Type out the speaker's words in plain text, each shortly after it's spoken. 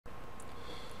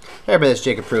Hey everybody, it's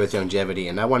Jacob Pruitt with Youngevity,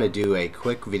 and I want to do a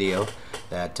quick video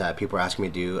that people are asking me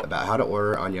to do about how to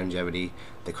order on Youngevity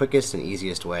the quickest and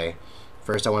easiest way.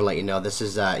 First, I want to let you know this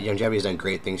is Youngevity has done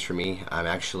great things for me. I'm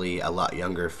actually a lot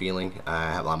younger feeling.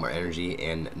 I have a lot more energy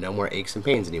and no more aches and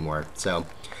pains anymore. So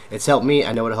it's helped me.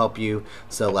 I know it'll help you.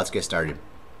 So let's get started.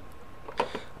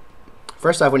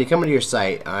 First off, when you come into your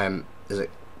site,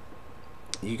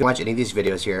 you can watch any of these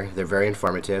videos here. They're very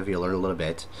informative. You'll learn a little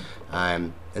bit.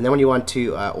 And then when you want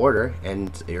to order,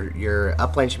 and your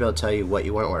upline should be able to tell you what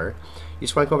you want to order, you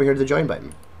just want to come over here to the join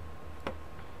button.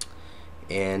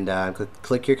 And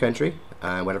click your country,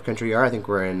 whatever country you are. I think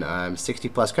we're in 60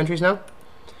 plus countries now.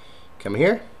 Come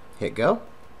here, hit go,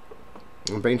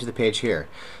 and bring you to the page here.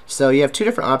 So you have two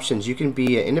different options. You can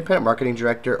be an independent marketing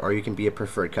director, or you can be a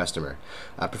preferred customer.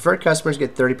 Preferred customers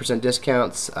get 30%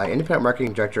 discounts. Independent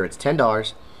marketing director, it's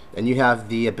 $10, and you have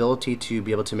the ability to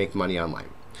be able to make money online,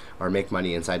 or make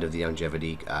money inside of the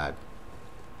Youngevity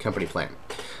company plan.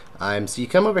 So you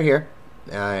come over here.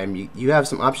 You have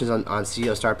some options on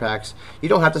CEO Start Packs. You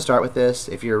don't have to start with this.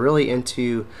 If you're really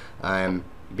into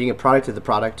being a product of the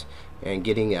product and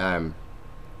getting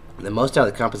the most out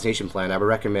of the compensation plan, I would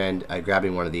recommend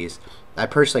grabbing one of these. I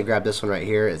personally grabbed this one right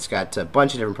here. It's got a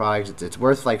bunch of different products. It's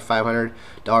worth like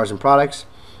 $500 in products,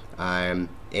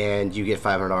 and you get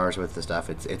 $500 worth of stuff.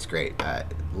 It's great.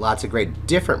 Lots of great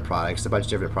different products, a bunch of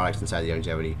different products inside the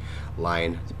Youngevity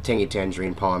line. Tangy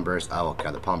Tangerine, Pollen Burst. Oh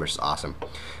god, the Pollen Burst is awesome.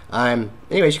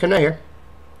 Anyways, you come down here.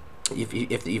 If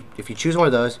you choose one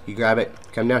of those, you grab it,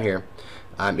 come down here.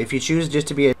 If you choose just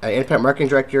to be an independent marketing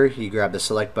director, you grab the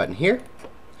select button here,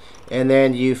 and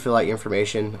then you fill out your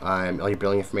information, all your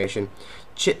billing information.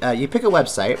 You pick a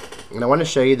website, and I want to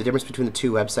show you the difference between the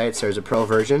two websites. There's a pro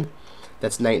version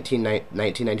that's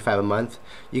 $19.95 a month.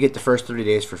 You get the first 30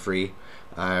 days for free,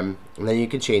 and then you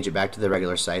can change it back to the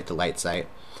regular site, the light site.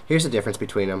 Here's the difference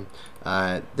between them.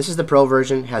 This is the pro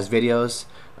version, has videos,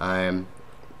 and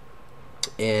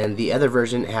the other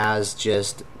version has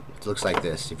just looks like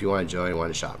this. If you want to join,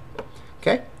 want to shop.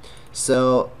 Okay,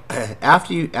 so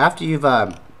after you've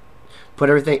put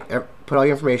all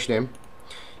your information in,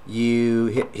 you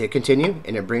hit continue,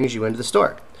 and it brings you into the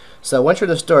store. So once you're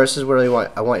in the store, this is where I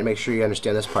want you to make sure you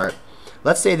understand this part.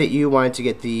 Let's say that you wanted to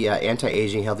get the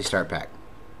anti-aging healthy start pack.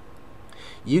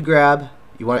 You want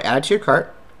to add it to your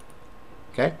cart.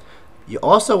 Okay. You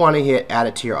also want to add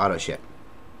it to your auto ship.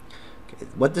 Okay.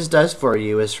 What this does for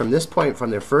you is from this point,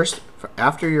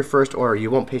 after your first order, you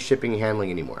won't pay shipping and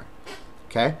handling anymore.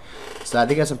 Okay, so I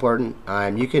think that's important.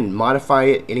 You can modify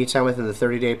it anytime within the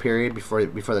 30-day period before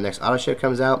the next auto ship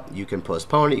comes out. You can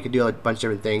postpone it. You can do a bunch of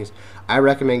different things. I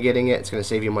recommend getting it. It's going to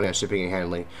save you money on shipping and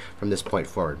handling from this point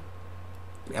forward.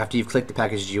 After you've clicked the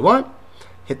packages you want,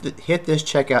 hit this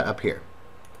checkout up here.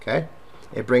 Okay,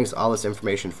 it brings all this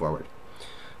information forward,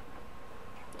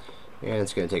 and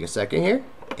it's going to take a second here,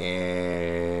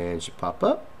 and it should pop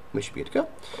up. We should be good to go.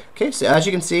 Okay, so as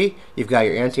you can see, you've got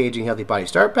your anti-aging healthy body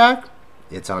start pack.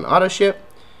 It's on auto ship.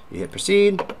 You hit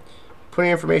proceed, put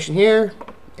your information here,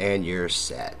 and you're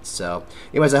set. So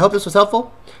anyways, I hope this was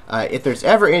helpful. If there's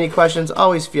ever any questions,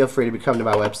 always feel free to come to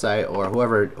my website, or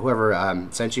whoever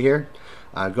sent you here.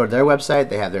 Go to their website.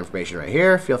 They have their information right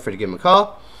here. Feel free to give them a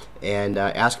call and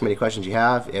ask them any questions you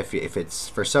have. If it's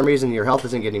for some reason your health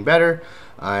isn't getting better,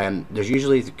 there's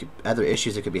usually other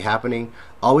issues that could be happening.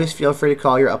 Always feel free to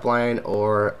call your upline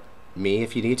or me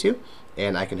if you need to,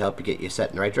 and I can help you get you set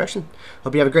in the right direction.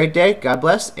 Hope you have a great day. God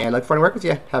bless, and look forward to working with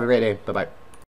you. Have a great day. Bye-bye.